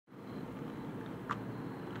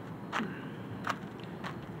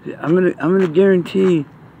I'm gonna guarantee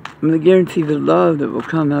the love that will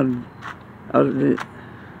come out of it.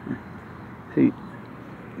 See,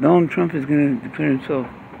 Donald Trump is gonna declare himself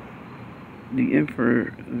the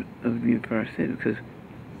emperor of the Empire State, because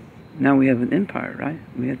now we have an empire, right?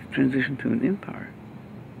 We have to transition to an empire.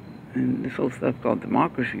 And this whole stuff called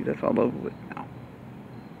democracy, that's all over with now.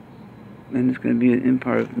 And it's going to be an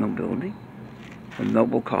empire of nobility, a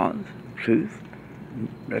noble cause, truth, and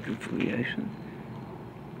reconciliation,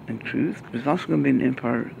 and truth. But it's also going to be an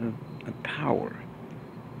empire of power.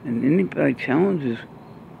 And anybody challenges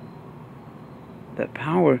that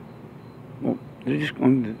power, well, they're just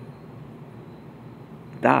going to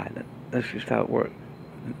die. That's just how it works.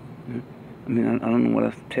 I mean, I don't know what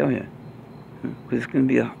else to tell you. Because it's going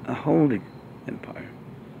to be a holy empire.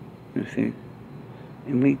 You see?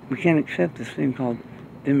 And we can't accept this thing called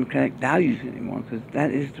democratic values anymore, because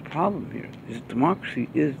that is the problem here. Democracy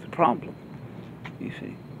is the problem. You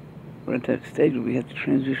see? We're at that stage where we have to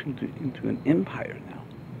transition into an empire now.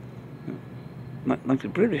 Like the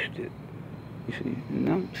British did. You see? And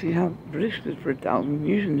now see how the British did for 1,000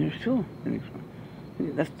 years, and they're still in it.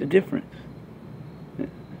 That's the difference.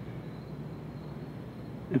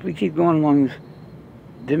 If we keep going along this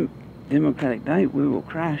democratic diet, we will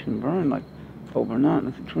crash and burn like overnight,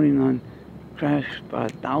 like the 29 crashed by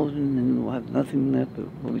 1,000, and we'll have nothing left. But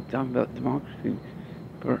when we talk about democracy,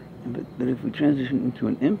 but if we transition into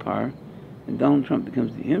an empire, and Donald Trump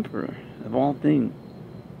becomes the emperor of all things,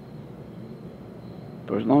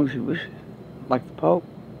 for as long as he wishes, like the Pope,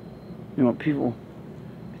 you know, people,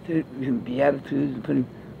 instead of giving beatitudes and putting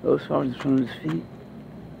those flowers in front of his feet,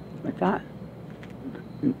 like that.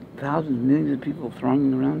 Thousands, millions of people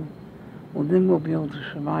thronging around, well, then we'll be able to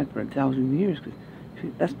survive for 1,000 years. Cause,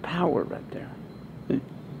 see, that's power right there.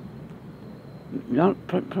 Y'all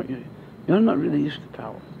not really used to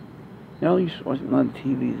power. Y'all used to watch a lot of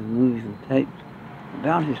TVs and movies and tapes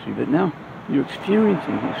about history, but now you're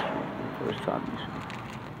experiencing history for the first time.